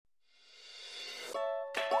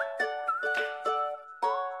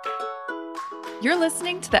You're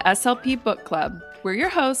listening to the SLP Book Club. We're your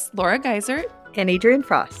hosts, Laura Geisert and Adrienne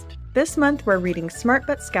Frost. This month, we're reading Smart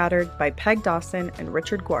But Scattered by Peg Dawson and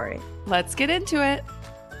Richard Guare. Let's get into it.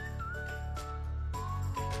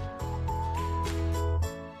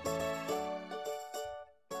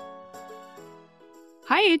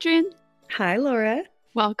 Hi, Adrienne. Hi, Laura.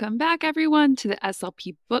 Welcome back, everyone, to the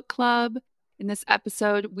SLP Book Club. In this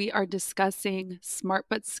episode, we are discussing Smart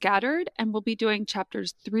But Scattered, and we'll be doing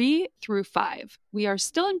chapters 3 through 5. We are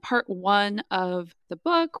still in part 1 of the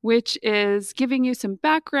book, which is giving you some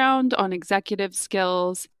background on executive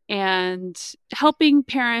skills and helping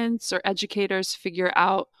parents or educators figure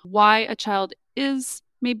out why a child is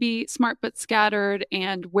maybe smart but scattered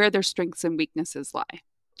and where their strengths and weaknesses lie.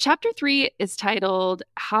 Chapter 3 is titled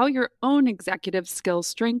How Your Own Executive Skills,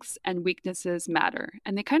 Strengths, and Weaknesses Matter.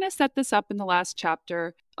 And they kind of set this up in the last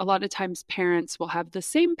chapter. A lot of times parents will have the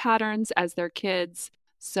same patterns as their kids.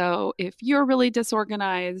 So if you're really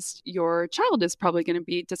disorganized, your child is probably going to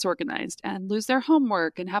be disorganized and lose their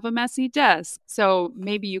homework and have a messy desk. So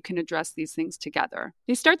maybe you can address these things together.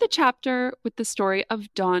 They start the chapter with the story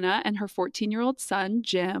of Donna and her 14-year-old son,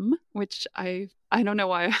 Jim, which I don't know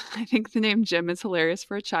why I think the name Jim is hilarious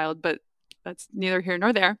for a child, but that's neither here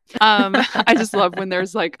nor there. I just love when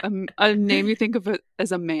there's like a name you think of it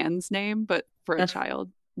as a man's name, but for a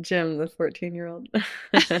child. Jim, the 14-year-old.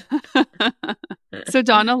 So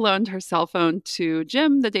Donna loaned her cell phone to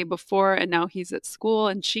Jim the day before, and now he's at school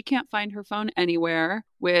and she can't find her phone anywhere,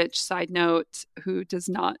 which, side note, who does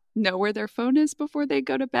not know where their phone is before they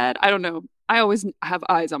go to bed? I don't know. I always have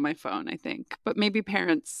eyes on my phone, I think, but maybe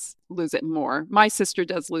parents lose it more. My sister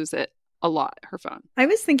does lose it a lot, her phone. I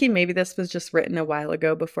was thinking maybe this was just written a while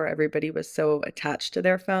ago before everybody was so attached to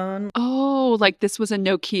their phone. Oh, like this was a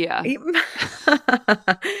Nokia.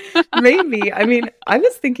 Maybe. I mean, I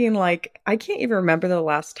was thinking like, I can't even remember the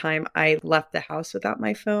last time I left the house without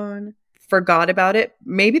my phone, forgot about it.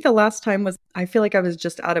 Maybe the last time was, I feel like I was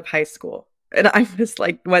just out of high school. And I was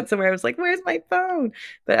like, went somewhere, I was like, where's my phone?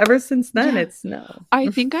 But ever since then, it's no. I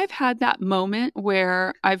think I've had that moment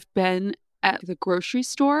where I've been at the grocery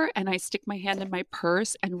store and I stick my hand in my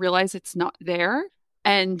purse and realize it's not there.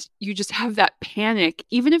 And you just have that panic,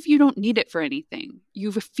 even if you don't need it for anything.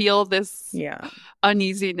 You feel this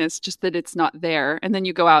uneasiness just that it's not there. And then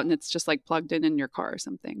you go out and it's just like plugged in your car or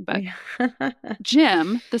something. But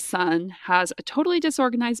Jim, the son, has a totally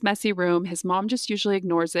disorganized, messy room. His mom just usually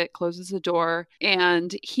ignores it, closes the door,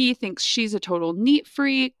 and he thinks she's a total neat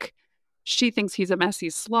freak. She thinks he's a messy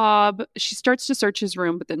slob. She starts to search his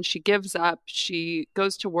room, but then she gives up. She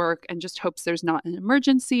goes to work and just hopes there's not an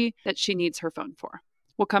emergency that she needs her phone for.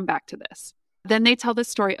 We'll come back to this. Then they tell the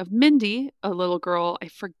story of Mindy, a little girl. I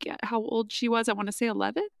forget how old she was. I want to say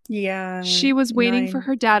 11. Yeah. She was waiting for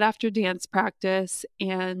her dad after dance practice,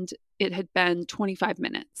 and it had been 25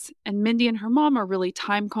 minutes. And Mindy and her mom are really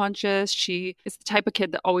time conscious. She is the type of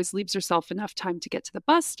kid that always leaves herself enough time to get to the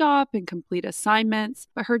bus stop and complete assignments.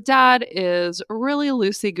 But her dad is really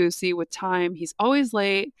loosey-goosey with time. He's always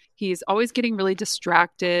late. He's always getting really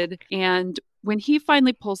distracted. And when he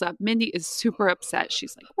finally pulls up, Mindy is super upset.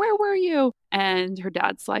 She's like, "Where were you?" And her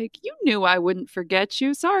dad's like, "You knew I wouldn't forget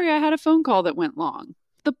you. Sorry, I had a phone call that went long."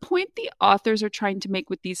 The point the authors are trying to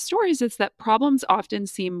make with these stories is that problems often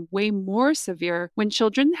seem way more severe when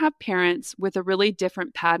children have parents with a really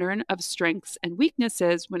different pattern of strengths and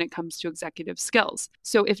weaknesses when it comes to executive skills.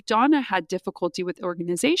 So if Donna had difficulty with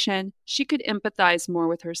organization, she could empathize more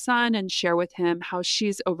with her son and share with him how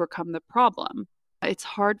she's overcome the problem. It's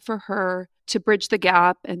hard for her to bridge the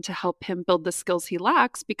gap and to help him build the skills he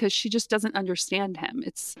lacks because she just doesn't understand him.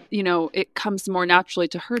 It's, it comes more naturally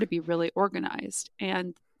to her to be really organized.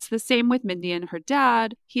 And it's the same with Mindy and her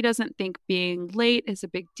dad. He doesn't think being late is a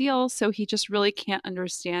big deal, so he just really can't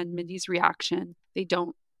understand Mindy's reaction. They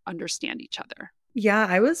don't understand each other. Yeah,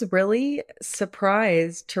 I was really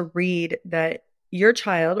surprised to read that your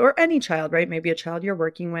child, or any child, right? Maybe a child you're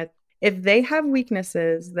working with, if they have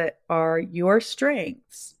weaknesses that are your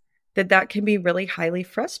strengths, that can be really highly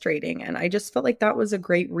frustrating. And I just felt like that was a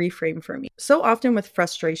great reframe for me. So often with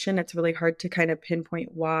frustration, it's really hard to kind of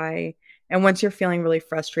pinpoint why. And once you're feeling really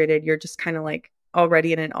frustrated, you're just kind of like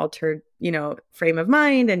already in an altered, frame of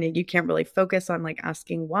mind. And you can't really focus on like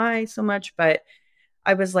asking why so much. But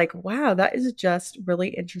I was like, wow, that is just really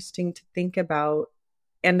interesting to think about.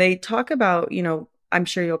 And they talk about, I'm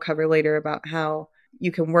sure you'll cover later about how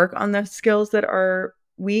you can work on the skills that are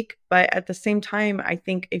weak. But at the same time, I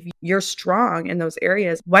think if you're strong in those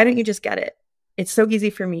areas, why don't you just get it? It's so easy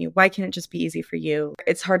for me. Why can't it just be easy for you?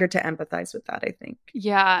 It's harder to empathize with that, I think.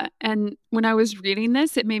 Yeah. And when I was reading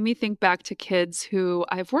this, it made me think back to kids who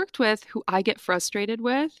I've worked with, who I get frustrated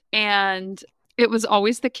with. And It was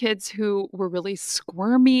always the kids who were really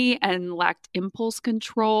squirmy and lacked impulse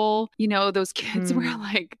control. You know, those kids were Mm.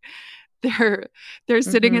 like, they're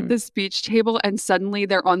sitting at Mm-hmm. the speech table and suddenly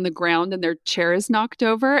they're on the ground and their chair is knocked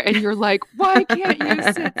over and you're like, why can't you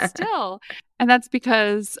sit still? And that's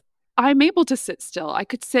because I'm able to sit still. I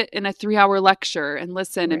could sit in a 3-hour lecture and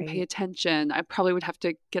listen and pay Right. attention. I probably would have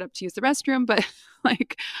to get up to use the restroom, but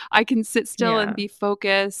like I can sit still and Yeah. be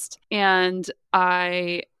focused. And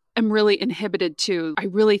I am really inhibited too. I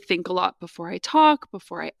really think a lot before I talk,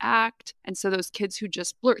 before I act. And so those kids who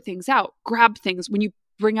just blurt things out, grab things, when you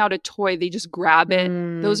bring out a toy, they just grab it.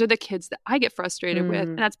 Those Mm. are the kids that I get frustrated with.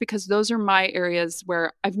 And Mm. that's because those are my areas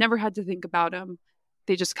where I've never had to think about them.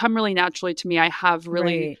 They just come really naturally to me. I have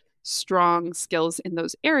really Right. strong skills in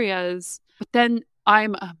those areas. But then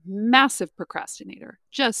I'm a massive procrastinator,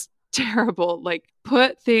 just terrible. Like,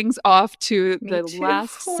 put things off to Me the too,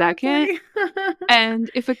 last second. horribly.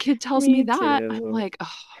 And if a kid tells me Me that, I'm too. like,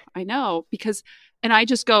 oh, I know. And I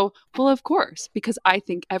just go, well, of course, because I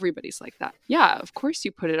think everybody's like that. Yeah, of course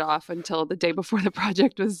you put it off until the day before the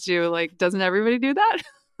project was due. Like, doesn't everybody do that?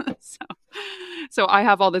 so, so I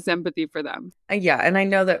have all this empathy for them. Yeah, and I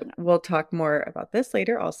know that we'll talk more about this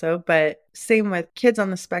later also, but same with kids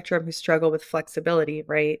on the spectrum who struggle with flexibility,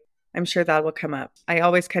 right? I'm sure that will come up. I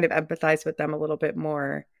always kind of empathize with them a little bit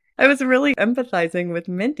more. I was really empathizing with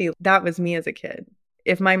Mindy. That was me as a kid.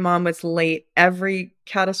 If my mom was late, every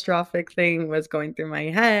catastrophic thing was going through my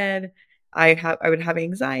head. I would have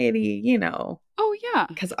anxiety, Oh, yeah.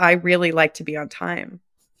 because I really like to be on time.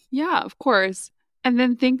 Yeah, of course. And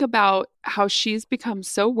then think about how she's become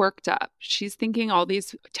so worked up. She's thinking all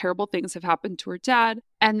these terrible things have happened to her dad.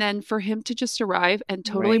 And then for him to just arrive and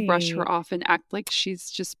totally brush her Right. off and act like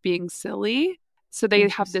she's just being silly. So they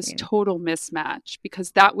have this Interesting. total mismatch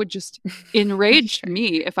because that would just enrage Sure.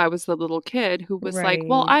 me if I was the little kid who was like,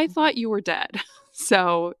 well, Right. I thought you were dead.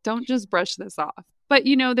 So don't just brush this off. But,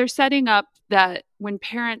 they're setting up that when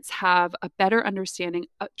parents have a better understanding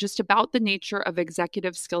just about the nature of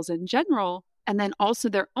executive skills in general, and then also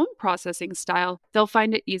their own processing style, they'll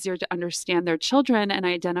find it easier to understand their children and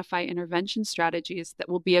identify intervention strategies that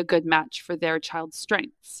will be a good match for their child's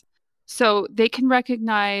strengths. So they can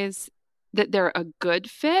recognize that they're a good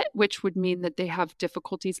fit, which would mean that they have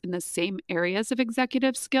difficulties in the same areas of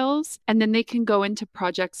executive skills. And then they can go into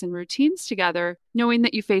projects and routines together, knowing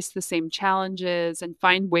that you face the same challenges and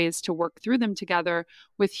find ways to work through them together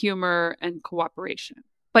with humor and cooperation.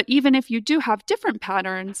 But even if you do have different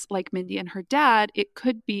patterns, like Mindy and her dad, it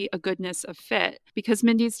could be a goodness of fit because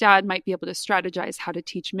Mindy's dad might be able to strategize how to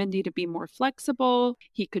teach Mindy to be more flexible.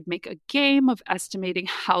 He could make a game of estimating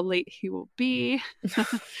how late he will be.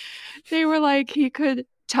 They were like, he could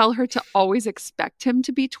tell her to always expect him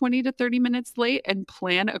to be 20 to 30 minutes late and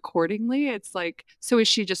plan accordingly. It's like, so is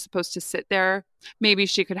she just supposed to sit there? Maybe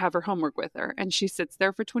she could have her homework with her and she sits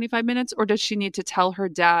there for 25 minutes, or does she need to tell her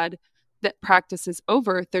dad that practice is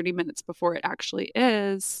over 30 minutes before it actually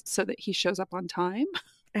is so that he shows up on time?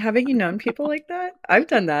 Haven't you known people like that? I've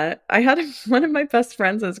done that. I had one of my best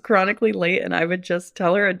friends is chronically late, and I would just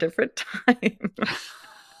tell her a different time.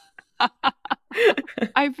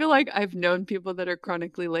 I feel like I've known people that are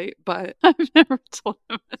chronically late, but I've never told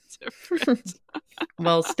them a different.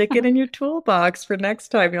 Well, stick it in your toolbox for next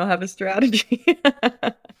time. You'll have a strategy.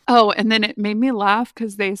 Oh, and then it made me laugh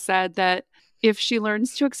because they said that if she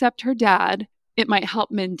learns to accept her dad, it might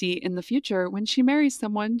help Mindy in the future when she marries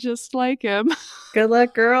someone just like him. Good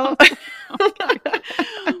luck, girl. Okay.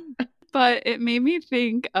 But it made me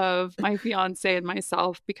think of my fiance and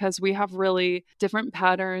myself because we have really different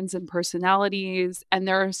patterns and personalities. And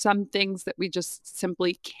there are some things that we just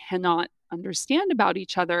simply cannot understand about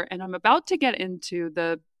each other. And I'm about to get into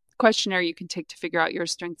the questionnaire you can take to figure out your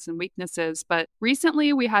strengths and weaknesses. But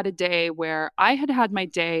recently we had a day where I had had my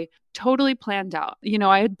day totally planned out.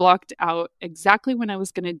 I had blocked out exactly when I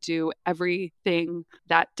was going to do everything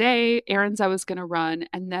that day, errands I was going to run.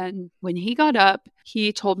 And then when he got up,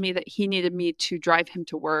 he told me that he needed me to drive him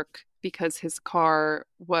to work because his car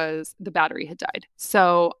the battery had died.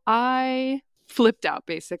 So I flipped out,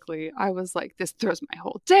 basically. I was like, this throws my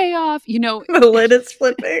whole day off. The lid is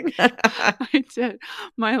flipping. I did.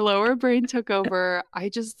 My lower brain took over. I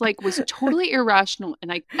just was totally irrational and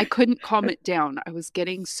I couldn't calm it down. I was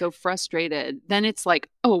getting so frustrated. Then it's like,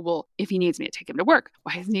 oh, well, if he needs me to take him to work,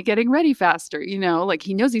 why isn't he getting ready faster? He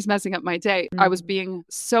knows he's messing up my day. I was being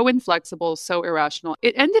so inflexible, so irrational.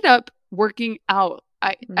 It ended up working out.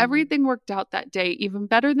 Everything worked out that day even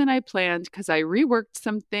better than I planned because I reworked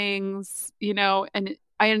some things, and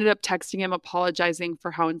I ended up texting him, apologizing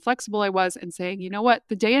for how inflexible I was and saying, you know what,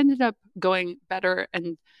 the day ended up going better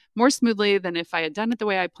and more smoothly than if I had done it the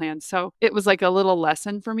way I planned. So it was like a little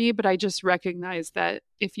lesson for me, but I just recognized that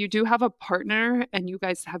if you do have a partner and you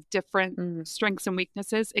guys have different strengths and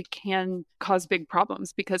weaknesses, it can cause big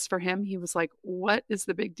problems, because for him, he was like, what is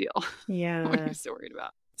the big deal? Yeah. What are you so worried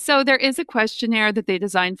about? So there is a questionnaire that they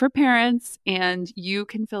designed for parents, and you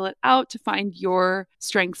can fill it out to find your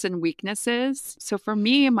strengths and weaknesses. So for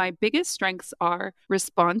me, my biggest strengths are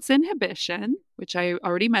response inhibition, which I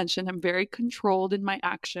already mentioned. I'm very controlled in my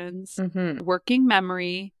actions, working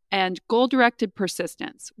memory, and goal-directed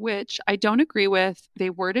persistence, which I don't agree with. They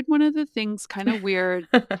worded one of the things kind of weird.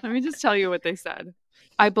 Let me just tell you what they said.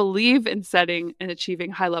 I believe in setting and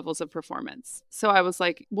achieving high levels of performance. So I was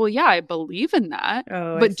like, well, yeah, I believe in that,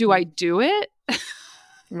 but do I do it?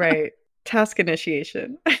 Right. Task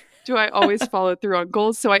initiation. Do I always follow through on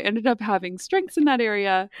goals? So I ended up having strengths in that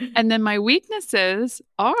area. And then my weaknesses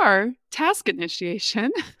are task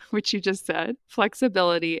initiation, which you just said,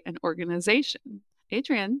 flexibility, and organization.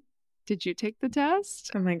 Adrienne, did you take the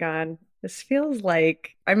test? Oh my God. This feels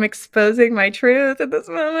like I'm exposing my truth at this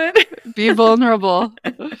moment. Be vulnerable.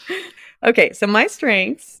 Okay, so my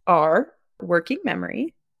strengths are working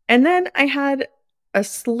memory. And then I had a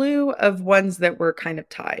slew of ones that were kind of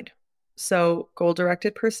tied. So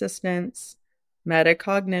goal-directed persistence,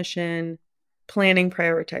 metacognition, planning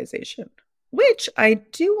prioritization, which I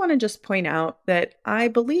do want to just point out that I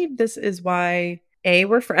believe this is why A,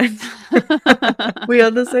 we're friends. We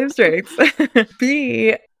have the same strengths.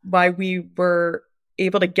 B, why we were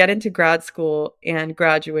able to get into grad school and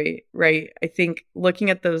graduate, right? I think looking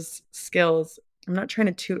at those skills, I'm not trying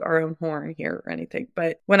to toot our own horn here or anything,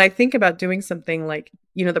 but when I think about doing something like,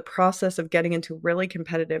 you know, the process of getting into a really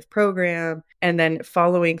competitive program and then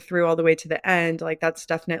following through all the way to the end, like that's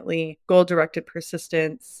definitely goal-directed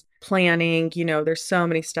persistence, planning, you know, there's so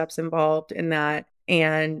many steps involved in that,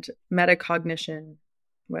 and metacognition.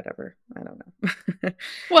 Whatever. I don't know.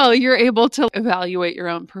 Well, you're able to evaluate your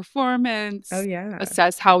own performance. Oh, yeah.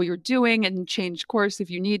 Assess how you're doing and change course if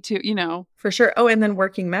you need to, you know. For sure. Oh, and then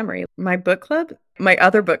working memory. My book club, my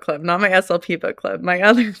other book club, not my SLP book club, my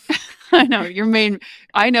other. I know your main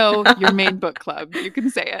book club. You can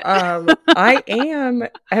say it. I am.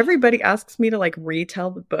 Everybody asks me to like retell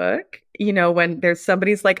the book. You know, when there's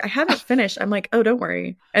somebody's like, I haven't finished. I'm like, oh, don't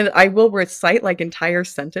worry. And I will recite like entire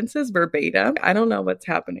sentences verbatim. I don't know what's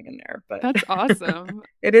happening in there, but that's awesome.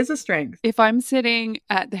 It is a strength. If I'm sitting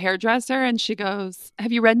at the hairdresser and she goes,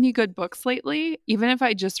 have you read any good books lately? Even if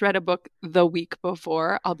I just read a book the week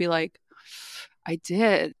before, I'll be like, I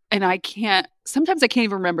did. And sometimes I can't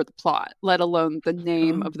even remember the plot, let alone the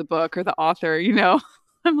name of the book or the author, you know?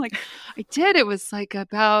 I'm like, I did. It was like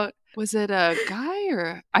was it a guy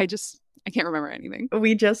or I can't remember anything.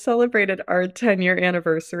 We just celebrated our 10-year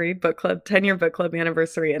anniversary, 10-year book club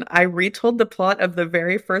anniversary. And I retold the plot of the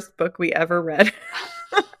very first book we ever read.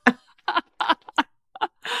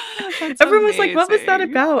 Everyone was like, what was that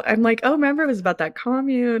about? I'm like, oh, remember it was about that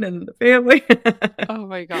commune and the family. Oh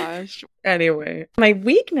my gosh. Anyway, my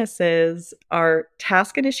weaknesses are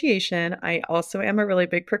task initiation. I also am a really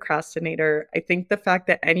big procrastinator. I think the fact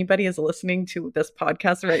that anybody is listening to this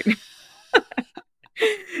podcast right now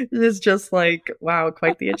is just like, wow,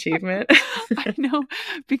 quite the achievement. I know,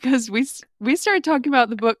 because we started talking about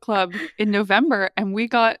the book club in November and we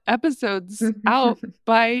got episodes out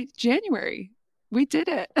by January. We did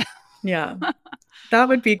it. Yeah. That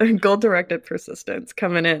would be goal-directed persistence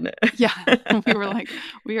coming in. Yeah. We were like,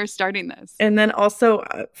 we are starting this. And then also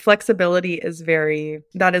flexibility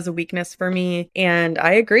that is a weakness for me. And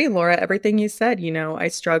I agree, Laura, everything you said, you know, I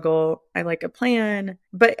struggle. I like a plan.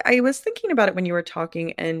 But I was thinking about it when you were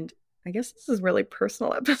talking, and I guess this is a really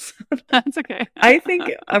personal episode. That's okay. I think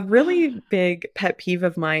a really big pet peeve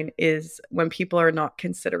of mine is when people are not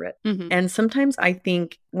considerate. And sometimes I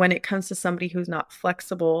think when it comes to somebody who's not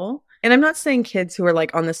flexible, and I'm not saying kids who are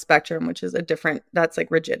like on the spectrum, which is that's like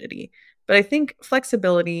rigidity. But I think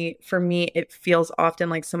flexibility, for me, it feels often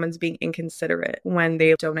like someone's being inconsiderate when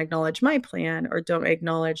they don't acknowledge my plan or don't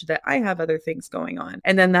acknowledge that I have other things going on.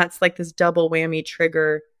 And then that's like this double whammy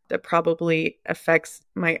trigger that probably affects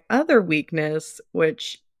my other weakness,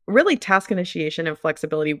 which really task initiation and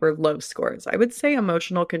flexibility were low scores. I would say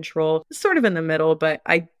emotional control is sort of in the middle, but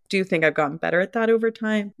I do think I've gotten better at that over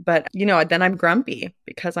time. But, you know, then I'm grumpy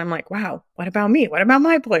because I'm like, wow, what about me? What about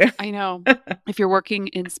my plan? I know. If you're working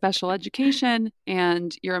in special education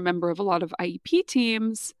and you're a member of a lot of IEP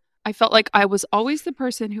teams, I felt like I was always the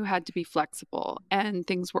person who had to be flexible and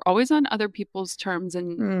things were always on other people's terms.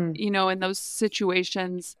 And, Mm, in those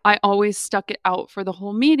situations, I always stuck it out for the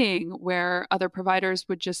whole meeting where other providers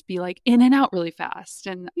would just be like in and out really fast.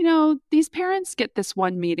 And, these parents get this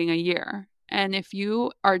one meeting a year. And if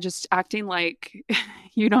you are just acting like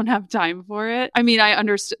you don't have time for it, I mean, I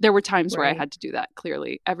understood there were times where I right. had to do that.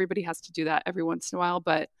 Clearly, everybody has to do that every once in a while,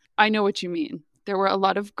 but I know what you mean. There were a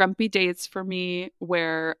lot of grumpy days for me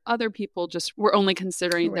where other people just were only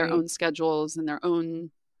considering their Right. own schedules and their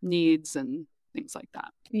own needs and things like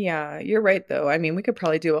that. Yeah, you're right though. I mean, we could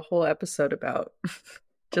probably do a whole episode about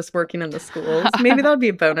just working in the schools. Maybe that'll be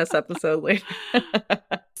a bonus episode later.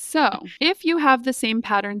 So, if you have the same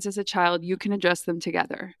patterns as a child, you can address them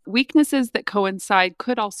together. Weaknesses that coincide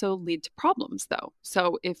could also lead to problems, though.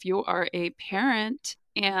 So, if you are a parent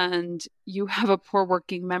and you have a poor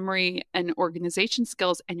working memory and organization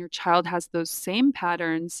skills, and your child has those same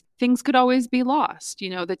patterns, things could always be lost.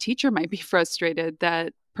 The teacher might be frustrated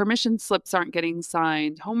that permission slips aren't getting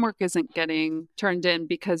signed, homework isn't getting turned in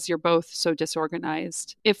because you're both so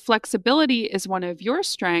disorganized. If flexibility is one of your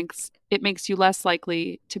strengths, it makes you less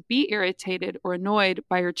likely to be irritated or annoyed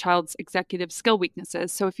by your child's executive skill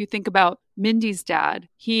weaknesses. So if you think about Mindy's dad,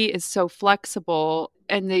 he is so flexible.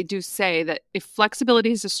 And they do say that if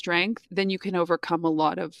flexibility is a strength, then you can overcome a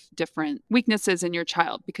lot of different weaknesses in your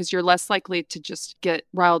child because you're less likely to just get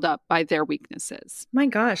riled up by their weaknesses. My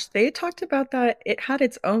gosh, they talked about that. It had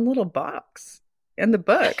its own little box in the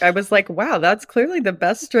book. I was like, wow, that's clearly the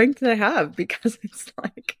best strength to have because it's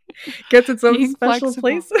like gets its own Being special flexible.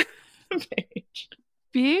 place on the page.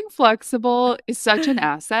 Being flexible is such an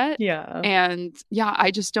asset. Yeah. And yeah,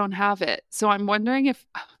 I just don't have it. So I'm wondering if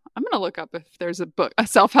I'm going to look up if there's a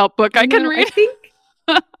self-help book I can read.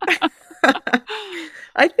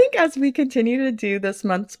 I think as we continue to do this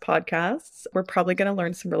month's podcasts, we're probably going to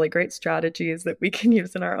learn some really great strategies that we can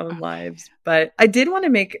use in our own lives. But I did want to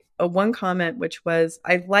make one comment, which was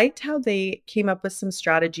I liked how they came up with some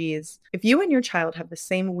strategies. If you and your child have the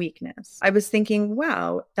same weakness, I was thinking,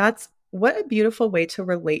 wow, what a beautiful way to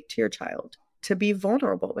relate to your child, to be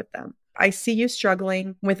vulnerable with them. I see you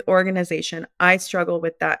struggling with organization. I struggle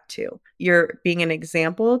with that too. You're being an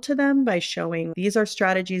example to them by showing these are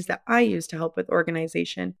strategies that I use to help with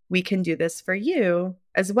organization. We can do this for you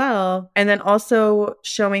as well. And then also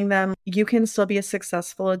showing them you can still be a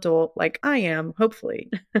successful adult like I am,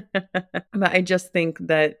 hopefully. But I just think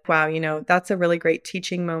that, wow, that's a really great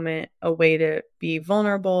teaching moment, a way to be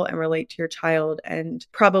vulnerable and relate to your child, and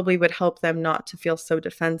probably would help them not to feel so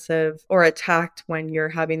defensive or attacked when you're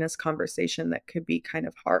having this conversation that could be kind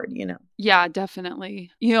of hard, Yeah,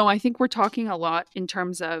 definitely. I think we're talking a lot in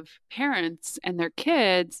terms of parents and their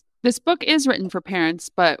kids. This book is written for parents,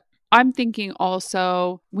 but I'm thinking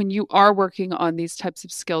also when you are working on these types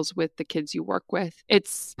of skills with the kids you work with,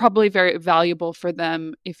 it's probably very valuable for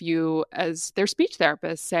them if you, as their speech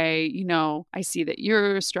therapist, say, I see that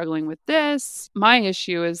you're struggling with this. My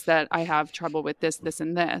issue is that I have trouble with this, this,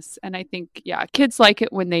 and this. And I think, yeah, kids like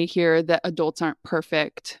it when they hear that adults aren't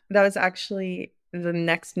perfect. That was actually the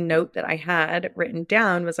next note that I had written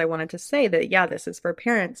down was I wanted to say that, yeah, this is for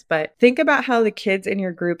parents, but think about how the kids in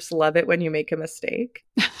your groups love it when you make a mistake,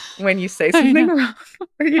 when you say something wrong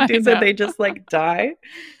or you do so they just like die.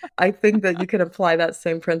 I think that you can apply that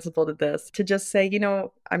same principle to this, to just say,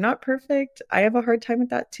 I'm not perfect. I have a hard time with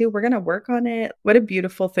that too. We're going to work on it. What a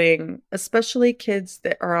beautiful thing, especially kids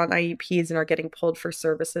that are on IEPs and are getting pulled for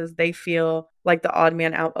services. They feel like the odd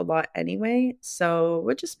man out a lot anyway. So it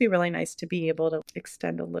would just be really nice to be able to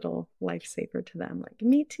extend a little lifesaver to them. Like,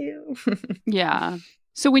 me too. Yeah.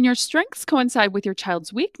 So when your strengths coincide with your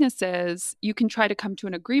child's weaknesses, you can try to come to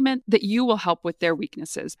an agreement that you will help with their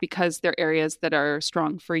weaknesses because they're areas that are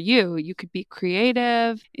strong for you. You could be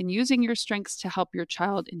creative in using your strengths to help your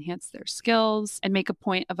child enhance their skills and make a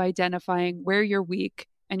point of identifying where you're weak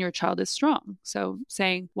and your child is strong. So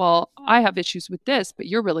saying, well, I have issues with this, but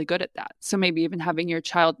you're really good at that. So maybe even having your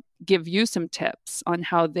child give you some tips on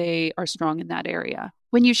how they are strong in that area.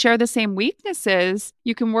 When you share the same weaknesses,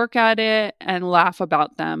 you can work at it and laugh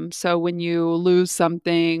about them. So when you lose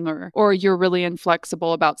something or you're really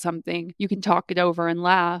inflexible about something, you can talk it over and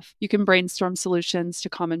laugh. You can brainstorm solutions to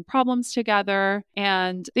common problems together.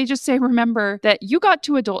 And they just say, remember that you got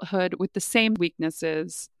to adulthood with the same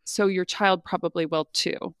weaknesses. So your child probably will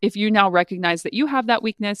too. If you now recognize that you have that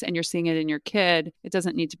weakness and you're seeing it in your kid, it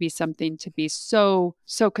doesn't need to be something to be so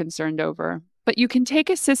concerned over. But you can take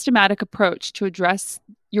a systematic approach to address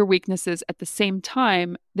your weaknesses at the same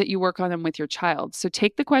time that you work on them with your child. So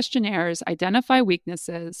take the questionnaires, identify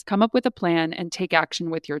weaknesses, come up with a plan, and take action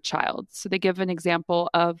with your child. So they give an example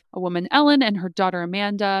of a woman, Ellen, and her daughter,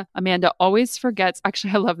 Amanda. Amanda always forgets,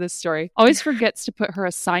 actually, I love this story, always forgets to put her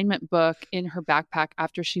assignment book in her backpack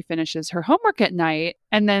after she finishes her homework at night,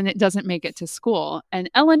 and then it doesn't make it to school. And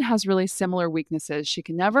Ellen has really similar weaknesses. She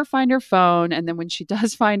can never find her phone, and then when she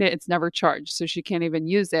does find it, it's never charged, so she can't even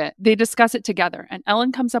use it. They discuss it together, and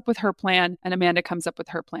Ellen comes up with her plan, and Amanda comes up with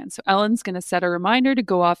her plan. So Ellen's going to set a reminder to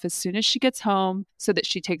go off as soon as she gets home so that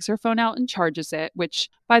she takes her phone out and charges it,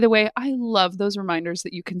 which, by the way, I love those reminders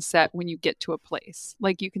that you can set when you get to a place.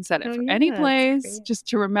 Like you can set it for any place just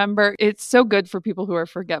to remember. It's so good for people who are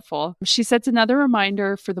forgetful. She sets another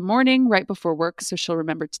reminder for the morning right before work, so she'll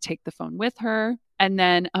remember to take the phone with her. And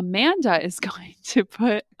then Amanda is going to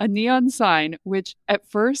put a neon sign, which at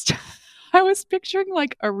first I was picturing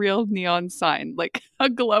like a real neon sign, like a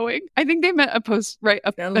glowing. I think they meant a post, right?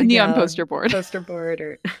 A neon poster board. Poster board,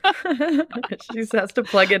 or she just has to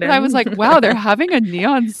plug it in. I was like, wow, they're having a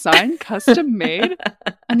neon sign custom made.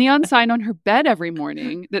 A neon sign on her bed every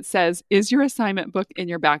morning that says, "Is your assignment book in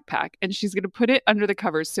your backpack?" And she's going to put it under the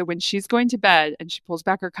covers. So when she's going to bed and she pulls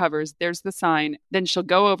back her covers, there's the sign. Then she'll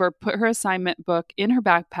go over, put her assignment book in her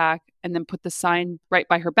backpack, and then put the sign right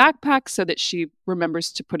by her backpack so that she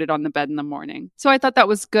remembers to put it on the bed in the morning. So I thought that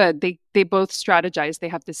was good. They both strategize. They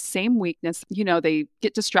have the same weakness. You know, they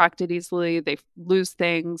get distracted easily, they lose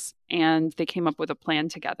things, and they came up with a plan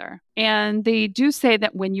together. And they do say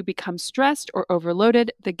that when you become stressed or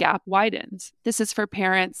overloaded, the gap widens. This is for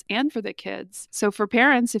parents and for the kids. So for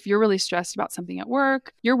parents, if you're really stressed about something at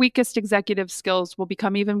work, your weakest executive skills will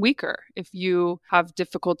become even weaker. If you have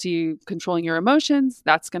difficulty controlling your emotions,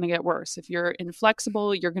 that's going to get worse. If you're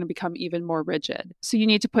inflexible, you're going to become even more rigid. So you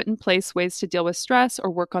need to put in place ways to deal with stress or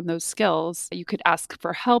work on those skills. You could ask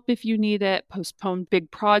for help if you need it, postpone big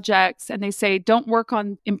projects. And they say, don't work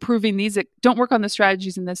on the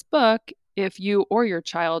strategies in this book if you or your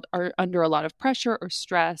child are under a lot of pressure or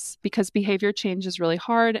stress, because behavior change is really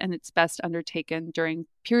hard and it's best undertaken during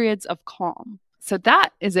periods of calm. So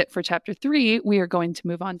that is it for chapter 3. We are going to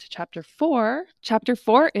move on to chapter 4. Chapter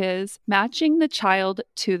 4 is matching the child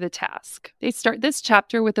to the task. They start this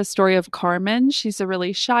chapter with a story of Carmen. She's a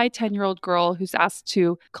really shy 10-year-old girl who's asked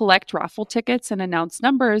to collect raffle tickets and announce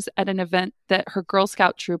numbers at an event that her Girl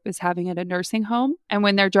Scout troop is having at a nursing home. And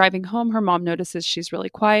when they're driving home, her mom notices she's really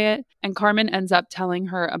quiet. And Carmen ends up telling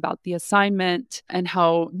her about the assignment and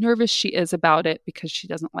how nervous she is about it because she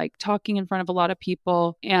doesn't like talking in front of a lot of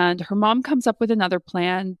people. And her mom comes up with another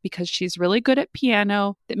plan because she's really good at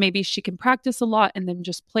piano, that maybe she can practice a lot and then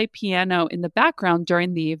just play piano in the background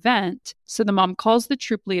during the event. So the mom calls the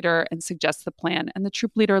troop leader and suggests the plan, and the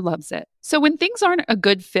troop leader loves it. So when things aren't a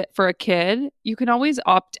good fit for a kid, you can always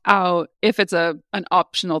opt out if it's an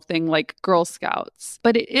optional thing like Girl Scouts.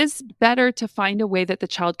 But it is better to find a way that the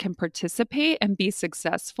child can participate and be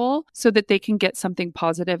successful so that they can get something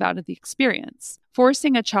positive out of the experience.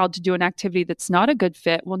 Forcing a child to do an activity that's not a good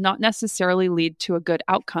fit will not necessarily lead to a good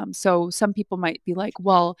outcome. So some people might be like,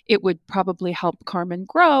 well, it would probably help Carmen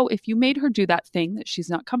grow if you made her do that thing that she's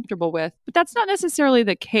not comfortable with. But that's not necessarily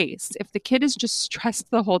the case. If the kid is just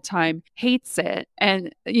stressed the whole time, hates it,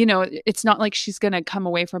 and, you know, it's not like she's going to come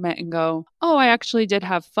away from it and go, oh, I actually did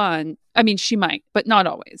have fun. I mean, she might, but not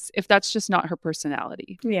always, if that's just not her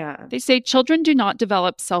personality. Yeah. They say children do not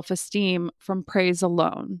develop self-esteem from praise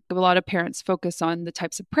alone. A lot of parents focus on the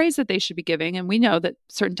types of praise that they should be giving, and we know that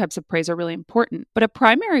certain types of praise are really important. But a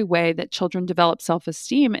primary way that children develop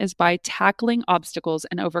self-esteem is by tackling obstacles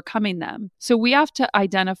and overcoming them. So we have to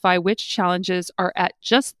identify which challenges are at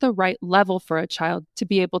just the right level for a child to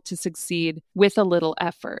be able to succeed with a little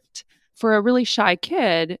effort. For a really shy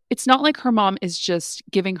kid, it's not like her mom is just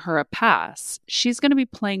giving her a pass. She's going to be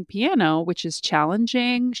playing piano, which is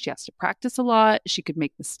challenging. She has to practice a lot. She could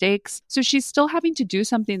make mistakes. So she's still having to do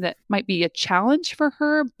something that might be a challenge for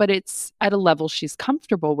her, but it's at a level she's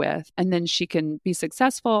comfortable with. And then she can be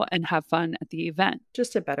successful and have fun at the event.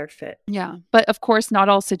 Just a better fit. Yeah. But of course, not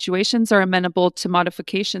all situations are amenable to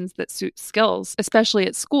modifications that suit skills. Especially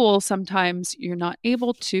at school, sometimes you're not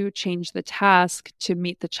able to change the task to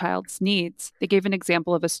meet the child's needs. They gave an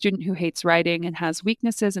example of a student who hates writing and has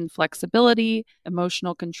weaknesses in flexibility,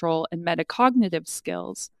 emotional control, and metacognitive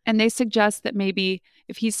skills. And they suggest that maybe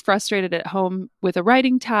if he's frustrated at home with a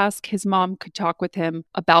writing task, his mom could talk with him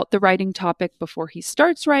about the writing topic before he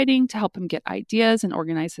starts writing to help him get ideas and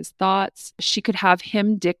organize his thoughts. She could have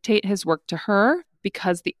him dictate his work to her,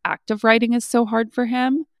 because the act of writing is so hard for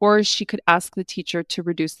him, or she could ask the teacher to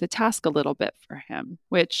reduce the task a little bit for him,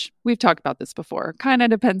 which we've talked about this before. Kind of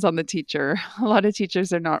depends on the teacher. A lot of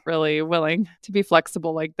teachers are not really willing to be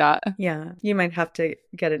flexible like that. Yeah, you might have to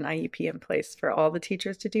get an IEP in place for all the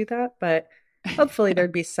teachers to do that, but hopefully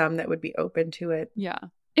there'd be some that would be open to it. Yeah.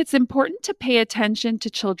 It's important to pay attention to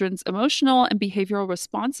children's emotional and behavioral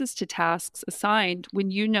responses to tasks assigned when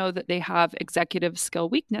you know that they have executive skill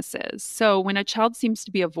weaknesses. So, when a child seems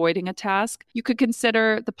to be avoiding a task, you could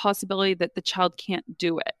consider the possibility that the child can't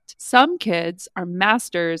do it. Some kids are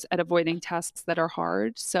masters at avoiding tasks that are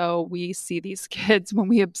hard. So, we see these kids when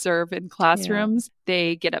we observe in classrooms. Yeah.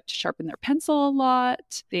 They get up to sharpen their pencil a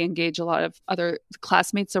lot. They engage a lot of other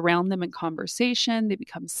classmates around them in conversation. They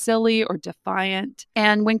become silly or defiant.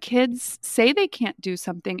 And when kids say they can't do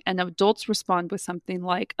something and adults respond with something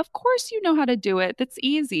like, "Of course you know how to do it. That's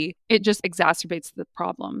easy," it just exacerbates the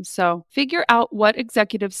problem. So figure out what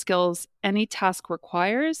executive skills any task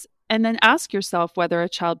requires, and then ask yourself whether a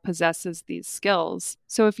child possesses these skills.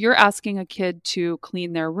 So if you're asking a kid to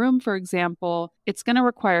clean their room, for example, it's going to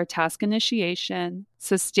require task initiation,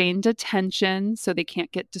 sustained attention, so they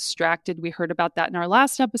can't get distracted. We heard about that in our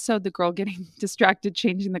last episode, the girl getting distracted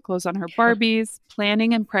changing the clothes on her Barbies,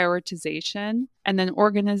 planning and prioritization, and then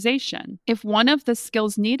organization. If one of the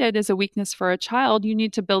skills needed is a weakness for a child, you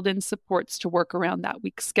need to build in supports to work around that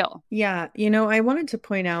weak skill. Yeah, I wanted to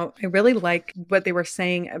point out, I really like what they were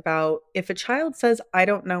saying about if a child says, "I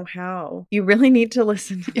don't know how," you really need to listen.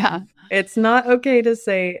 Yeah. It's not okay to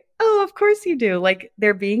say, "Oh, of course you do." Like,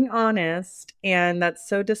 they're being honest, and that's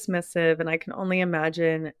so dismissive. And I can only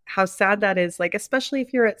imagine how sad that is, like, especially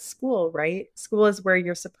if you're at school, right? School is where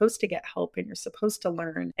you're supposed to get help and you're supposed to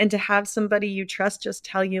learn. And to have somebody you trust just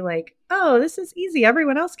tell you, like, "Oh, this is easy.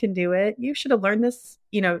 Everyone else can do it. You should have learned this,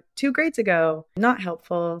 2 grades ago." Not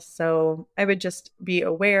helpful. So I would just be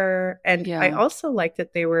aware. And I also like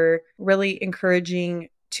that they were really encouraging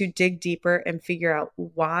to dig deeper and figure out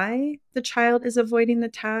why the child is avoiding the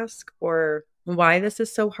task or why this is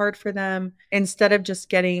so hard for them, instead of just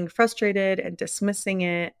getting frustrated and dismissing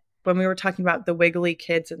it. When we were talking about the wiggly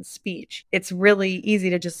kids in speech, it's really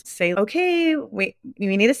easy to just say, "Okay, we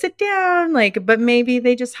need to sit down." But maybe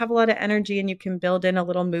they just have a lot of energy and you can build in a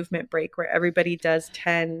little movement break where everybody does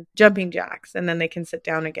 10 jumping jacks and then they can sit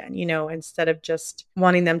down again, instead of just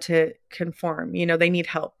wanting them to conform. They need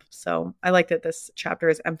help. So I like that this chapter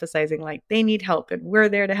is emphasizing they need help and we're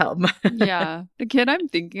there to help. Yeah. The kid I'm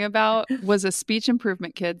thinking about was a speech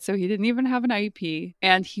improvement kid. So he didn't even have an IEP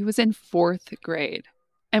and he was in 4th grade.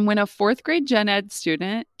 And when a 4th grade gen ed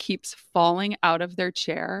student keeps falling out of their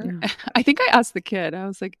chair, I think I asked the kid, I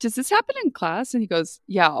was like, "Does this happen in class?" And he goes,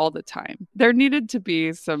 "Yeah, all the time." There needed to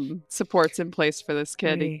be some supports in place for this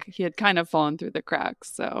kid. Right. He had kind of fallen through the cracks.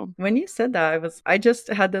 So when you said that, I just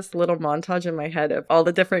had this little montage in my head of all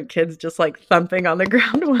the different kids just thumping on the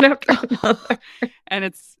ground one after another. And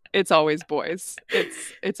it's always boys.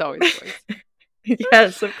 It's always boys.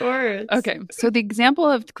 Yes, of course. Okay, so the example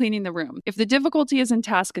of cleaning the room. If the difficulty is in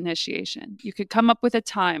task initiation, you could come up with a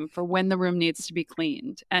time for when the room needs to be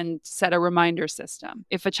cleaned and set a reminder system.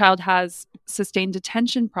 If a child has sustained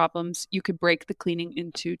attention problems, you could break the cleaning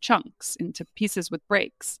into chunks, into pieces with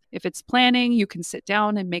breaks. If it's planning, you can sit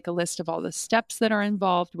down and make a list of all the steps that are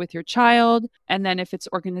involved with your child. And then if it's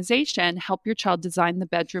organization, help your child design the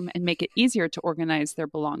bedroom and make it easier to organize their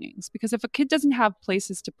belongings. Because if a kid doesn't have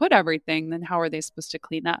places to put everything, then how are they supposed to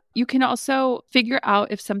clean up? You can also figure out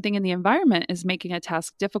if something in the environment is making a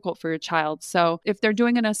task difficult for your child. So if they're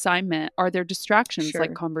doing an assignment, are there distractions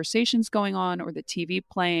like conversations going on or the TV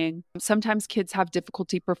playing? Sometimes kids have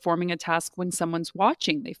difficulty performing a task when someone's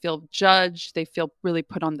watching. They feel judged. They feel really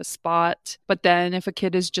put on the spot. But then if a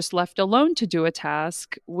kid is just left alone to do a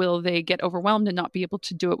task, will they get overwhelmed and not be able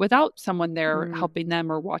to do it without someone there helping them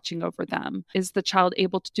or watching over them? Is the child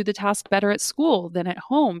able to do the task better at school than at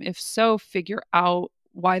home? If so, figure out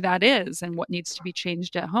why that is and what needs to be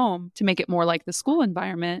changed at home to make it more like the school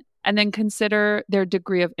environment. And then consider their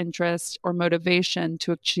degree of interest or motivation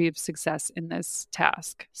to achieve success in this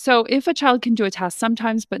task. So if a child can do a task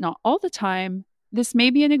sometimes, but not all the time, this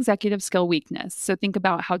may be an executive skill weakness. So think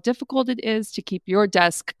about how difficult it is to keep your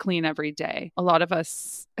desk clean every day. A lot of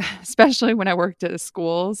us, especially when I worked at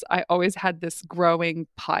schools, I always had this growing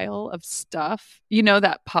pile of stuff.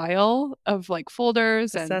 That pile of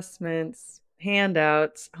folders assessments.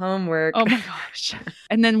 handouts, homework. Oh my gosh.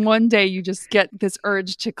 And then one day you just get this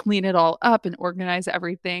urge to clean it all up and organize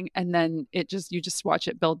everything. And then you just watch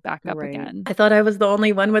it build back up Right. again. I thought I was the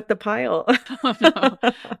only one with the pile. Oh no,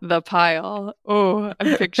 the pile. Oh,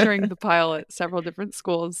 I'm picturing the pile at several different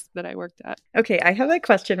schools that I worked at. Okay, I have a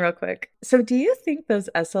question real quick. So, do you think those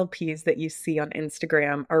SLPs that you see on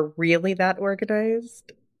Instagram are really that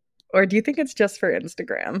organized? Or do you think it's just for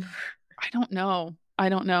Instagram? I don't know. I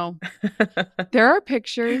don't know. There are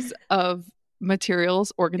pictures of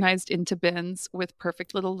materials organized into bins with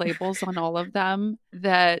perfect little labels on all of them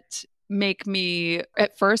that make me,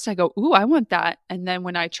 at first I go, ooh, I want that. And then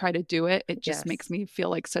when I try to do it, it just makes me feel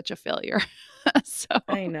like such a failure. So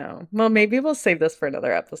I know. Well, maybe we'll save this for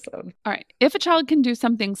another episode. all right. If a child can do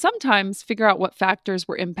something sometimes, figure out what factors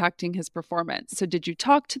were impacting his performance. So, did you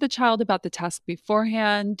talk to the child about the task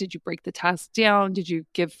beforehand? Did you break the task down? Did you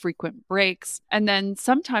give frequent breaks? And then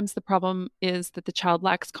sometimes the problem is that the child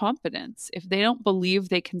lacks confidence. If they don't believe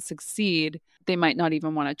they can succeed, they might not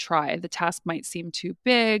even want to try. The task might seem too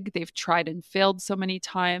big. They've tried and failed so many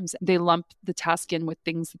times. They lump the task in with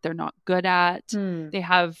things that they're not good at. They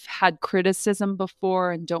have had criticism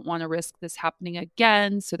before and don't want to risk this happening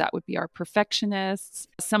again. So that would be our perfectionists.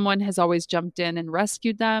 Someone has always jumped in and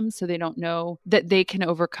rescued them, so they don't know that they can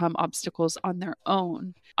overcome obstacles on their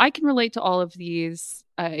own. I can relate to all of these.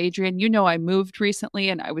 Adrienne, you know, I moved recently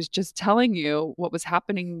and I was just telling you what was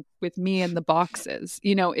happening with me and the boxes.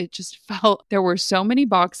 You know, it just felt there were so many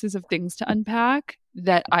boxes of things to unpack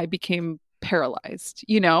that I became paralyzed.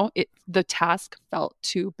 You know, the task felt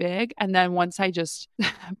too big. And then once I just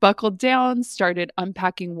buckled down, started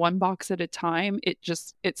unpacking one box at a time, it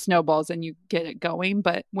snowballs and you get it going.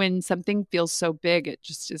 But when something feels so big, it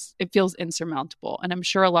feels insurmountable. And I'm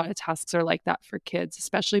sure a lot of tasks are like that for kids,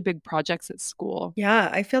 especially big projects at school. Yeah,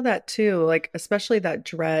 I feel that too. Like, especially that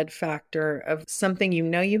dread factor of something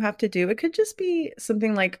you have to do. It could just be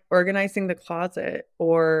something like organizing the closet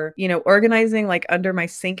or, organizing like under my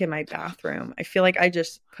sink in my bathroom. I feel like I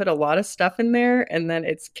just put a lot of stuff in there and then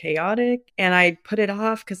it's chaotic and I put it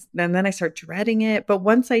off because then I start dreading it. But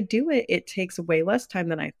once I do it, it takes way less time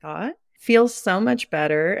than I thought. Feels so much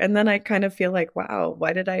better. And then I kind of feel like, wow,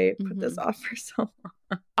 why did I put this off for so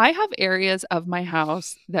long? I have areas of my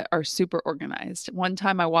house that are super organized. One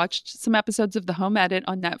time I watched some episodes of The Home Edit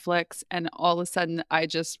on Netflix and all of a sudden I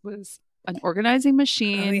just was an organizing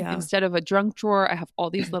machine. Oh, yeah. Instead of a junk drawer, I have all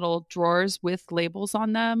these little drawers with labels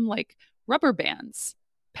on them, like rubber bands,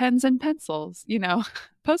 pens and pencils,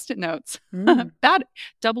 Post-it notes, AA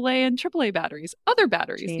and AAA batteries, other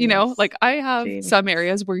batteries, Genius. like I have some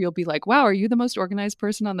areas where you'll be like, wow, are you the most organized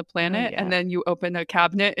person on the planet? Oh, yeah. And then you open a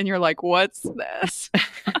cabinet and you're like, what's this?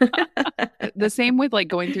 The same with like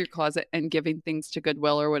going through your closet and giving things to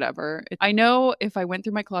Goodwill or whatever. I know if I went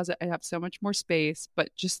through my closet, I'd have so much more space,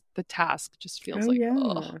 but just the task just feels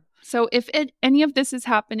ugh. So if any of this is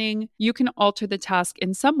happening, you can alter the task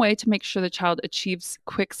in some way to make sure the child achieves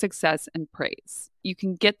quick success and praise. You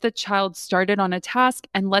can get the child started on a task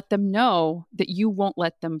and let them know that you won't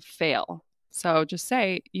let them fail. So just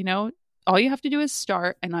say, all you have to do is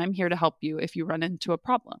start, and I'm here to help you if you run into a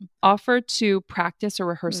problem. Offer to practice or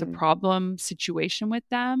rehearse a problem situation with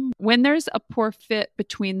them. When there's a poor fit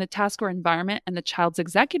between the task or environment and the child's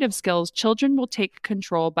executive skills, children will take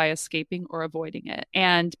control by escaping or avoiding it.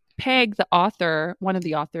 And Peg, the author, one of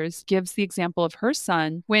the authors, gives the example of her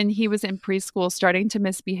son when he was in preschool starting to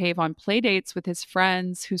misbehave on play dates with his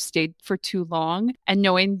friends who stayed for too long and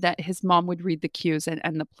knowing that his mom would read the cues and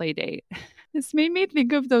end the play date. This made me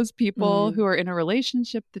think of those people who are in a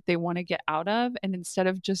relationship that they want to get out of, and instead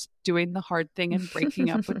of just doing the hard thing and breaking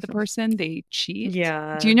up with the person, they cheat.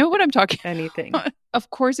 Yeah. Do you know what I'm talking about? Anything. Of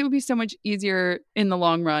course, it would be so much easier in the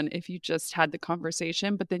long run if you just had the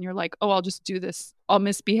conversation, but then you're like, oh, I'll just do this. I'll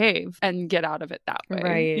misbehave and get out of it that way,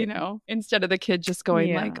 Right. Instead of the kid just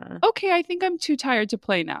going like, okay, I think I'm too tired to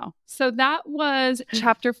play now. So that was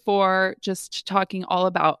chapter 4, just talking all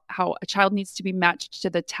about how a child needs to be matched to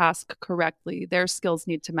the task correctly. Their skills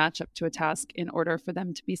need to match up to a task in order for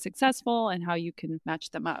them to be successful and how you can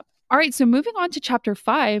match them up. All right, so moving on to chapter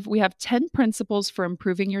 5, we have 10 principles for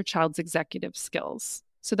improving your child's executive skills.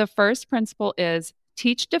 So the first principle is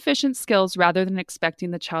teach deficient skills rather than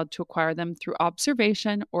expecting the child to acquire them through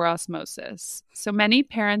observation or osmosis. So many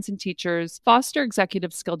parents and teachers foster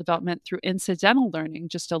executive skill development through incidental learning,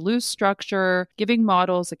 just a loose structure, giving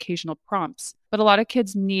models, occasional prompts. But a lot of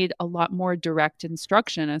kids need a lot more direct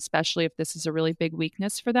instruction, especially if this is a really big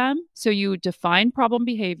weakness for them. So you define problem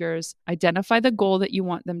behaviors, identify the goal that you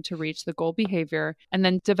want them to reach, the goal behavior, and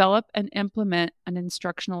then develop and implement an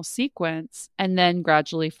instructional sequence, and then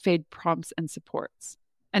gradually fade prompts and supports.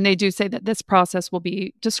 And they do say that this process will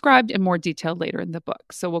be described in more detail later in the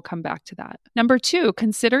book. So we'll come back to that. Number 2,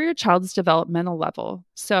 consider your child's developmental level.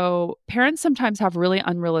 So parents sometimes have really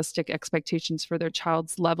unrealistic expectations for their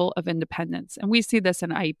child's level of independence. And we see this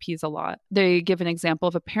in IEPs a lot. They give an example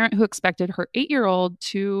of a parent who expected her 8-year-old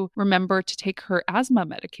to remember to take her asthma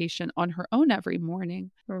medication on her own every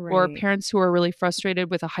morning. Right. Or parents who are really frustrated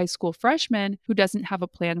with a high school freshman who doesn't have a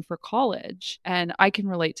plan for college. And I can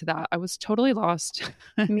relate to that. I was totally lost.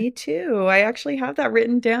 Me too. I actually have that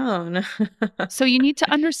written down. So you need to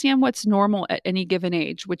understand what's normal at any given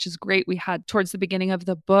age, which is great. We had towards the beginning of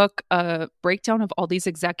the book a breakdown of all these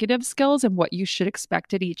executive skills and what you should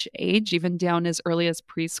expect at each age, even down as early as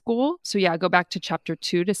preschool. So yeah, go back to chapter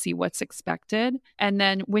 2 to see what's expected. And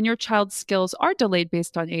then when your child's skills are delayed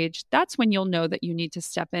based on age, that's when you'll know that you need to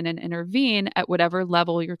step in and intervene at whatever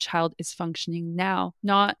level your child is functioning now,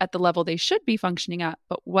 not at the level they should be functioning at,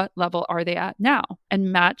 but what level are they at now?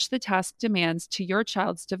 And match the task demands to your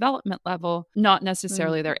child's development level, not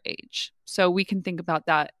necessarily their age. So we can think about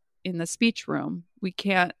that in the speech room. We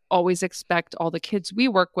can't always expect all the kids we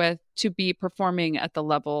work with to be performing at the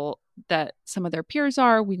level that some of their peers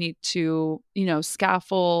are. We need to,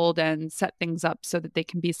 scaffold and set things up so that they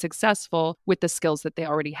can be successful with the skills that they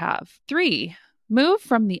already have. 3, move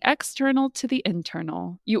from the external to the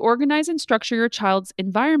internal. You organize and structure your child's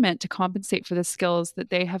environment to compensate for the skills that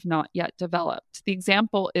they have not yet developed. The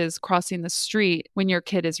example is crossing the street. When your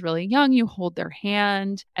kid is really young, you hold their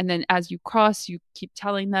hand, and then as you cross, you keep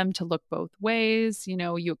telling them to look both ways.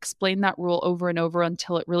 You explain that rule over and over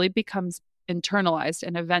until it really becomes internalized,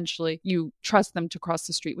 and eventually you trust them to cross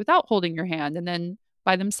the street without holding your hand, and then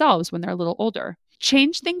by themselves when they're a little older.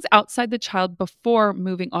 Change things outside the child before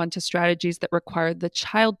moving on to strategies that require the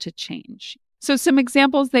child to change. So some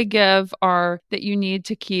examples they give are that you need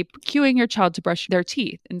to keep cueing your child to brush their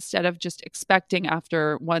teeth instead of just expecting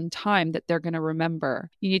after one time that they're going to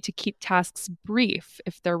remember. You need to keep tasks brief.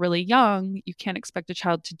 If they're really young, you can't expect a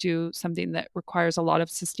child to do something that requires a lot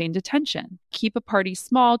of sustained attention. Keep a party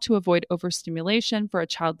small to avoid overstimulation for a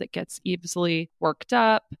child that gets easily worked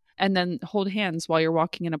up. And then hold hands while you're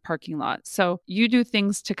walking in a parking lot. So you do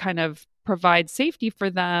things to kind of provide safety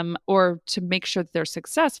for them or to make sure that they're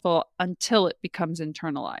successful until it becomes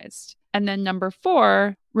internalized. And then number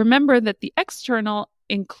 4, remember that the external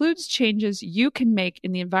includes changes you can make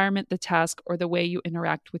in the environment, the task, or the way you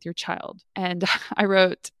interact with your child. And I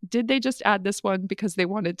wrote, did they just add this one because they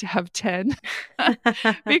wanted to have 10?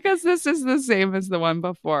 Because this is the same as the one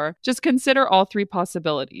before. Just consider all 3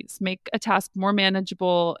 possibilities. Make a task more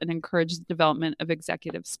manageable and encourage the development of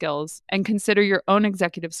executive skills. And consider your own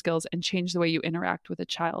executive skills and change the way you interact with a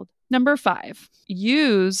child. Number 5,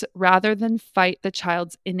 use rather than fight the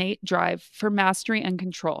child's innate drive for mastery and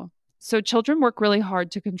control. So children work really hard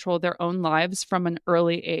to control their own lives from an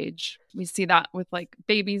early age. We see that with like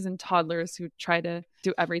babies and toddlers who try to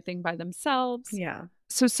do everything by themselves. Yeah.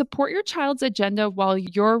 So support your child's agenda while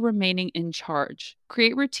you're remaining in charge.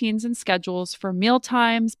 Create routines and schedules for meal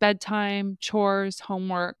times, bedtime, chores,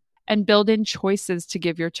 homework, and build in choices to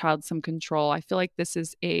give your child some control. I feel like this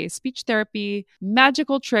is a speech therapy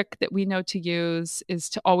magical trick that we know to use, is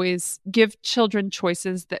to always give children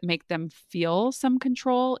choices that make them feel some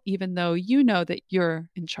control, even though you know that you're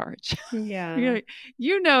in charge. Yeah.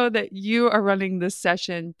 You know that you are running this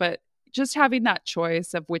session, but just having that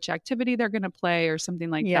choice of which activity they're going to play or something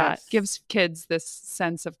like that gives kids this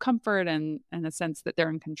sense of comfort and a sense that they're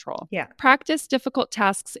in control. Yeah. Practice difficult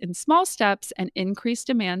tasks in small steps and increase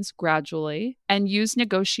demands gradually, and use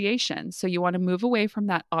negotiation. So you want to move away from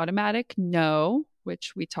that automatic no,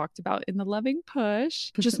 which we talked about in the loving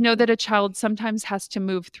push. Just know that a child sometimes has to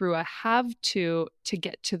move through a have to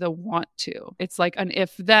get to the want to. It's like an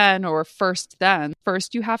if then or first then.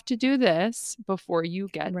 First, you have to do this before you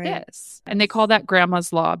get this. And they call that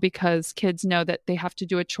grandma's law because kids know that they have to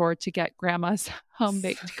do a chore to get grandma's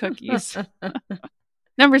home-baked cookies.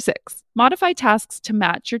 Number 6, modify tasks to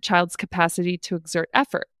match your child's capacity to exert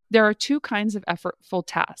effort. There are 2 kinds of effortful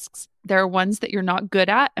tasks. There are ones that you're not good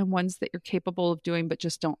at and ones that you're capable of doing but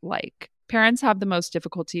just don't like. Parents have the most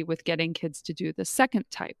difficulty with getting kids to do the second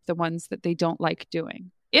type, the ones that they don't like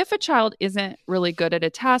doing. If a child isn't really good at a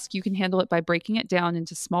task, you can handle it by breaking it down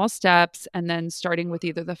into small steps and then starting with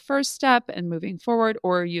either the first step and moving forward,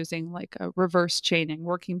 or using like a reverse chaining,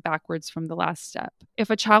 working backwards from the last step. If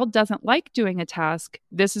a child doesn't like doing a task,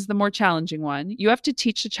 this is the more challenging one. You have to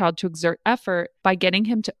teach the child to exert effort by getting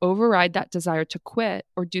him to override that desire to quit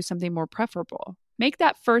or do something more preferable. Make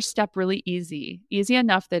that first step really easy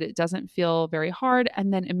enough that it doesn't feel very hard,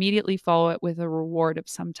 and then immediately follow it with a reward of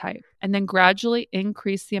some type. And then gradually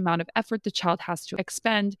increase the amount of effort the child has to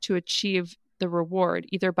expend to achieve the reward,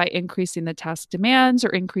 either by increasing the task demands or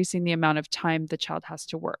increasing the amount of time the child has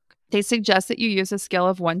to work. They suggest that you use a scale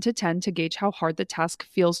of 1 to 10 to gauge how hard the task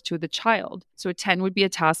feels to the child. So a 10 would be a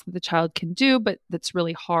task that the child can do, but that's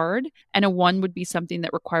really hard. And a 1 would be something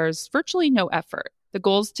that requires virtually no effort. The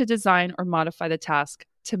goal is to design or modify the task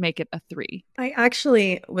to make it a 3. I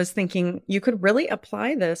actually was thinking you could really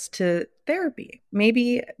apply this to therapy.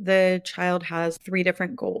 Maybe the child has 3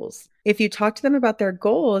 different goals. If you talk to them about their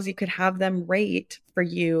goals, you could have them rate for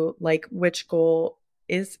you, like which goal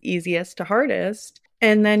is easiest to hardest.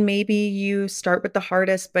 And then maybe you start with the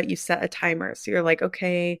hardest, but you set a timer. So you're like,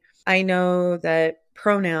 okay, I know that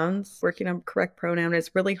pronouns, working on correct pronoun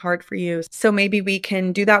is really hard for you. So maybe we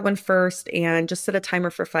can do that one first and just set a timer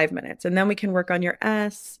for 5 minutes. And then we can work on your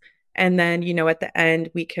S. And then, at the end,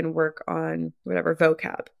 we can work on whatever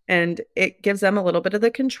vocab. And it gives them a little bit of the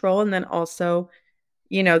control. And then also,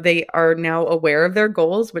 they are now aware of their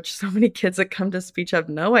goals, which so many kids that come to speech have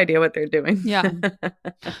no idea what they're doing. Yeah.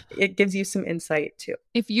 It gives you some insight too.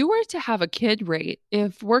 If you were to have a kid rate,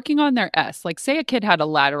 if working on their S, like say a kid had a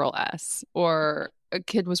lateral S or a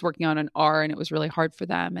kid was working on an R and it was really hard for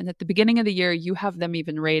them. And at the beginning of the year, you have them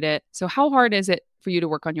even rate it. So how hard is it for you to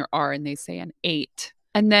work on your R? And they say an 8.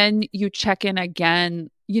 And then you check in again,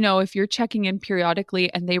 if you're checking in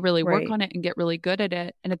periodically and they really work on it and get really good at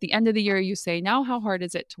it. And at the end of the year, you say, now how hard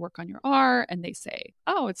is it to work on your R? And they say,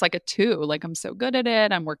 oh, it's like a 2. Like, I'm so good at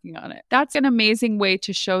it. I'm working on it. That's an amazing way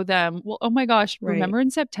to show them, well, oh my gosh, remember in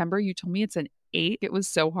September, you told me it's an 8. It was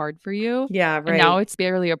so hard for you. Yeah, right. And now it's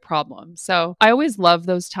barely a problem. So I always love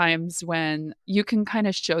those times when you can kind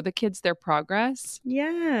of show the kids their progress.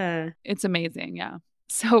 Yeah. It's amazing. Yeah.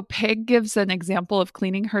 So Peg gives an example of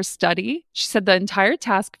cleaning her study. She said the entire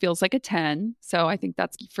task feels like a 10. So I think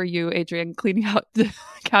that's for you, Adrienne, cleaning out the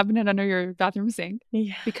cabinet under your bathroom sink.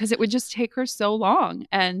 Yeah. Because it would just take her so long.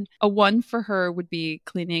 And a 1 for her would be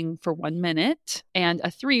cleaning for 1 minute. And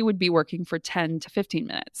a 3 would be working for 10 to 15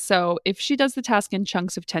 minutes. So if she does the task in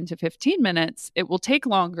chunks of 10 to 15 minutes, it will take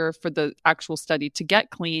longer for the actual study to get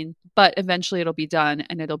clean. But eventually it'll be done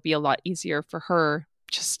and it'll be a lot easier for her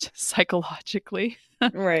just psychologically.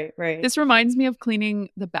 Right. This reminds me of cleaning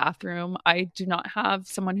the bathroom. I do not have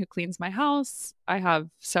someone who cleans my house. I have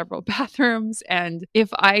several bathrooms. And if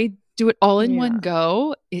I do it all in one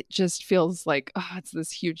go, it just feels like, oh, it's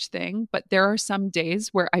this huge thing. But there are some days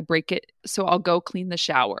where I break it. So I'll go clean the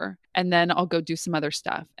shower and then I'll go do some other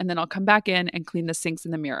stuff. And then I'll come back in and clean the sinks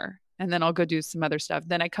and the mirror. And then I'll go do some other stuff.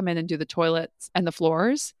 Then I come in and do the toilets and the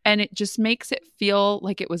floors. And it just makes it feel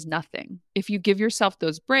like it was nothing. If you give yourself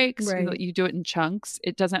those breaks, you do it in chunks,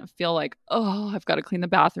 it doesn't feel like, oh, I've got to clean the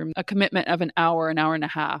bathroom. A commitment of an hour and a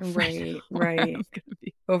half. Right.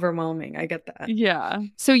 Overwhelming. I get that. Yeah.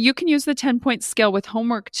 So you can use the 10-point scale with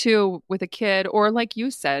homework too with a kid. Or like you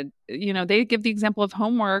said, they give the example of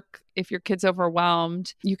homework. If your kid's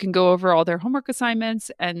overwhelmed, you can go over all their homework assignments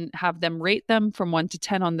and have them rate them from 1 to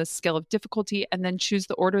 10 on the scale of difficulty and then choose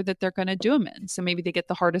the order that they're going to do them in. So maybe they get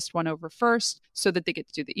the hardest one over first so that they get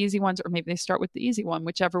to do the easy ones, or maybe they start with the easy one,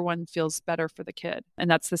 whichever one feels better for the kid. And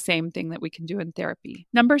that's the same thing that we can do in therapy.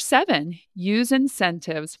 Number 7, use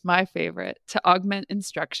incentives, my favorite, to augment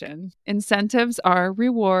instruction. Incentives are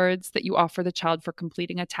rewards that you offer the child for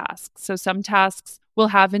completing a task. So some tasks will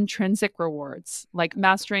have intrinsic rewards like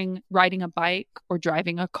mastering riding a bike or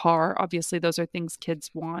driving a car. Obviously, those are things kids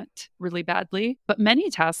want really badly, but many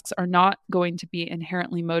tasks are not going to be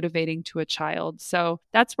inherently motivating to a child. So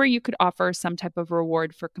that's where you could offer some type of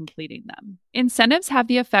reward for completing them. Incentives have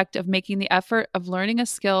the effect of making the effort of learning a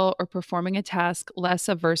skill or performing a task less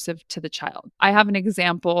aversive to the child. I have an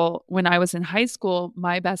example. When I was in high school,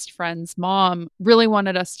 my best friend's mom really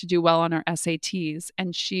wanted us to do well on our SATs,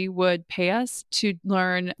 and she would pay us to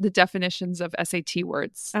learn the definitions of SAT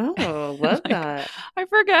words. Oh, love that. I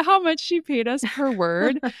forget how much she paid us per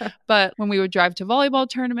word, but when we would drive to volleyball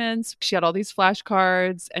tournaments, she had all these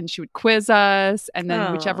flashcards and she would quiz us. And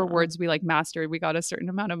then whichever words we mastered, we got a certain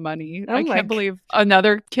amount of money. I can't believe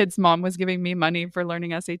another kid's mom was giving me money for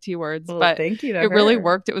learning SAT words, but thank you to it really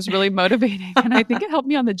worked. It was really motivating. And I think it helped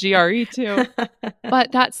me on the GRE too.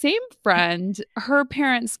 But that same friend, her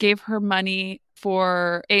parents gave her money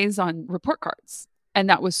for A's on report cards. And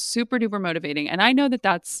that was super duper motivating. And I know that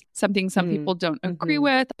that's something some people don't agree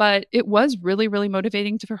with, but it was really, really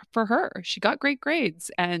motivating for her. She got great grades.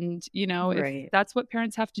 And, if that's what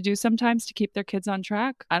parents have to do sometimes to keep their kids on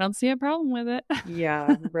track, I don't see a problem with it.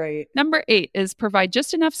 Yeah, right. Number 8 is provide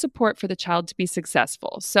just enough support for the child to be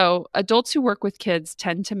successful. So adults who work with kids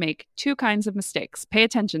tend to make 2 kinds of mistakes. Pay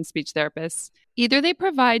attention, speech therapists. Either they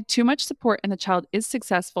provide too much support and the child is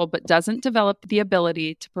successful but doesn't develop the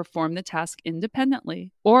ability to perform the task independently,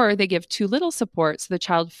 or they give too little support so the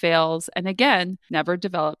child fails and again never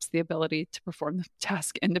develops the ability to perform the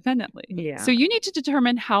task independently. Yeah. So you need to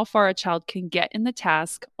determine how far a child can get in the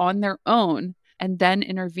task on their own and then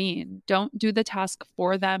intervene. Don't do the task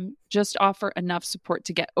for them. Just offer enough support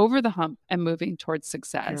to get over the hump and moving towards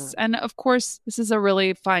success. Yeah. And of course, this is a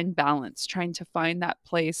really fine balance, trying to find that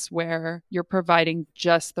place where you're providing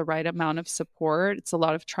just the right amount of support. It's a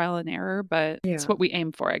lot of trial and error, but it's what we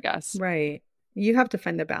aim for, I guess. Right. You have to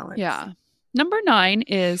find the balance. Yeah. Number 9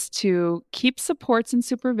 is to keep supports and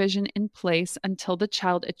supervision in place until the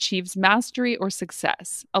child achieves mastery or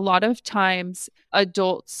success. A lot of times,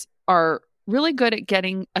 adults are really good at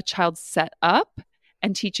getting a child set up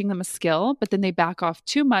and teaching them a skill, but then they back off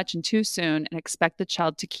too much and too soon and expect the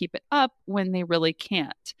child to keep it up when they really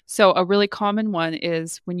can't. So a really common one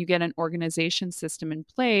is when you get an organization system in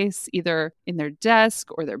place, either in their desk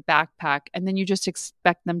or their backpack, and then you just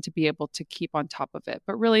expect them to be able to keep on top of it.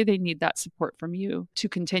 But really, they need that support from you to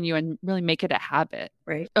continue and really make it a habit.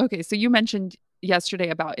 Right. Okay, so you mentioned yesterday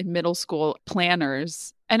about in middle school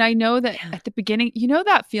planners. And I know that at the beginning, you know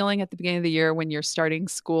that feeling at the beginning of the year when you're starting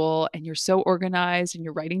school and you're so organized and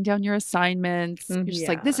you're writing down your assignments. You're just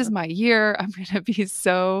like, this is my year. I'm going to be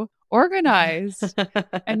so organized.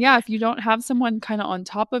 And yeah, if you don't have someone kind of on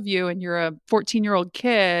top of you and you're a 14-year-old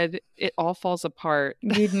kid, it all falls apart.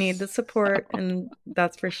 You'd need the support, and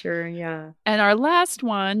that's for sure. Yeah. And our last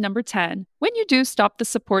one, number 10, when you do stop the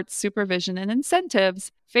support, supervision, and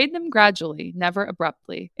incentives, fade them gradually, never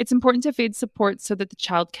abruptly. It's important to fade support so that the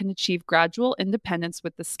child can achieve gradual independence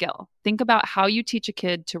with the skill. Think about how you teach a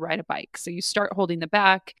kid to ride a bike. So you start holding the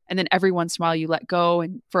back, and then every once in a while you let go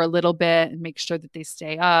and for a little bit and make sure that they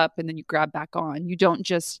stay up, and then you grab back on. You don't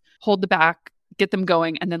just hold the back, get them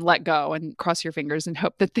going, and then let go and cross your fingers and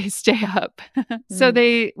hope that they stay up. So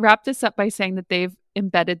they wrap this up by saying that they've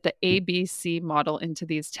embedded the ABC model into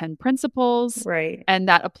these 10 principles. Right. And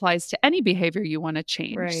that applies to any behavior you want to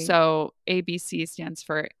change. Right. So ABC stands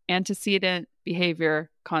for antecedent, behavior,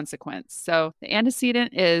 consequence. So the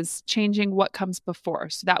antecedent is changing what comes before.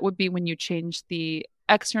 So that would be when you change the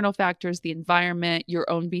external factors, the environment, your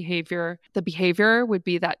own behavior. The behavior would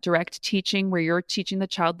be that direct teaching where you're teaching the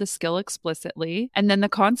child the skill explicitly. And then the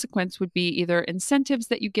consequence would be either incentives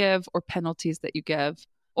that you give or penalties that you give.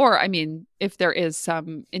 Or, I mean, if there is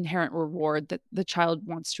some inherent reward that the child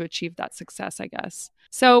wants to achieve that success, I guess.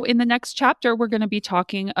 So in the next chapter, we're going to be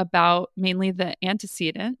talking about mainly the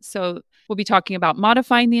antecedent. So we'll be talking about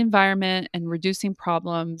modifying the environment and reducing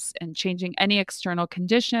problems and changing any external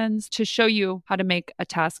conditions to show you how to make a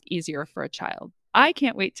task easier for a child. I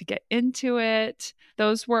can't wait to get into it.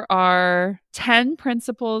 Those were our 10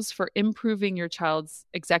 principles for improving your child's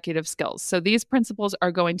executive skills. So these principles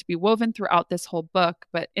are going to be woven throughout this whole book.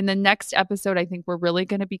 But in the next episode, I think we're really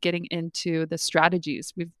going to be getting into the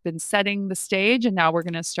strategies. We've been setting the stage, and now we're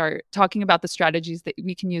going to start talking about the strategies that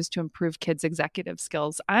we can use to improve kids' executive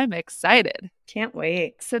skills. I'm excited. Can't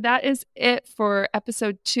wait. So that is it for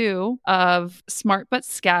episode 2 of Smart But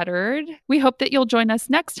Scattered. We hope that you'll join us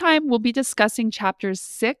next time. We'll be discussing chapters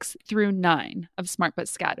 6 through 9 of Smart But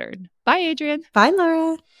Scattered. Bye, Adrienne. Bye,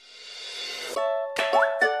 Laura.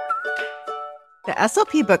 The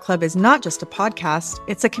SLP Book Club is not just a podcast,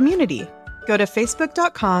 it's a community. Go to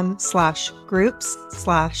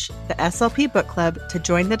facebook.com/groups/the SLP Book Club to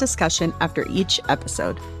join the discussion after each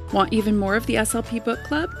episode. Want even more of the SLP Book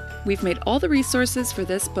Club? We've made all the resources for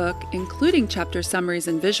this book, including chapter summaries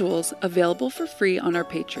and visuals, available for free on our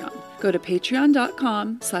Patreon. Go to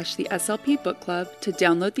patreon.com/the SLP Book Club to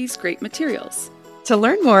download these great materials. To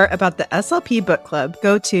learn more about the SLP Book Club,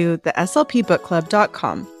 go to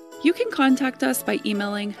theslpbookclub.com. You can contact us by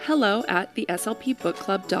emailing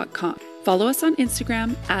hello@theslpbookclub.com. Follow us on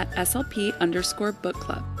Instagram @SLP_book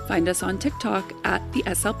club. Find us on TikTok @the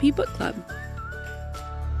SLP Book Club.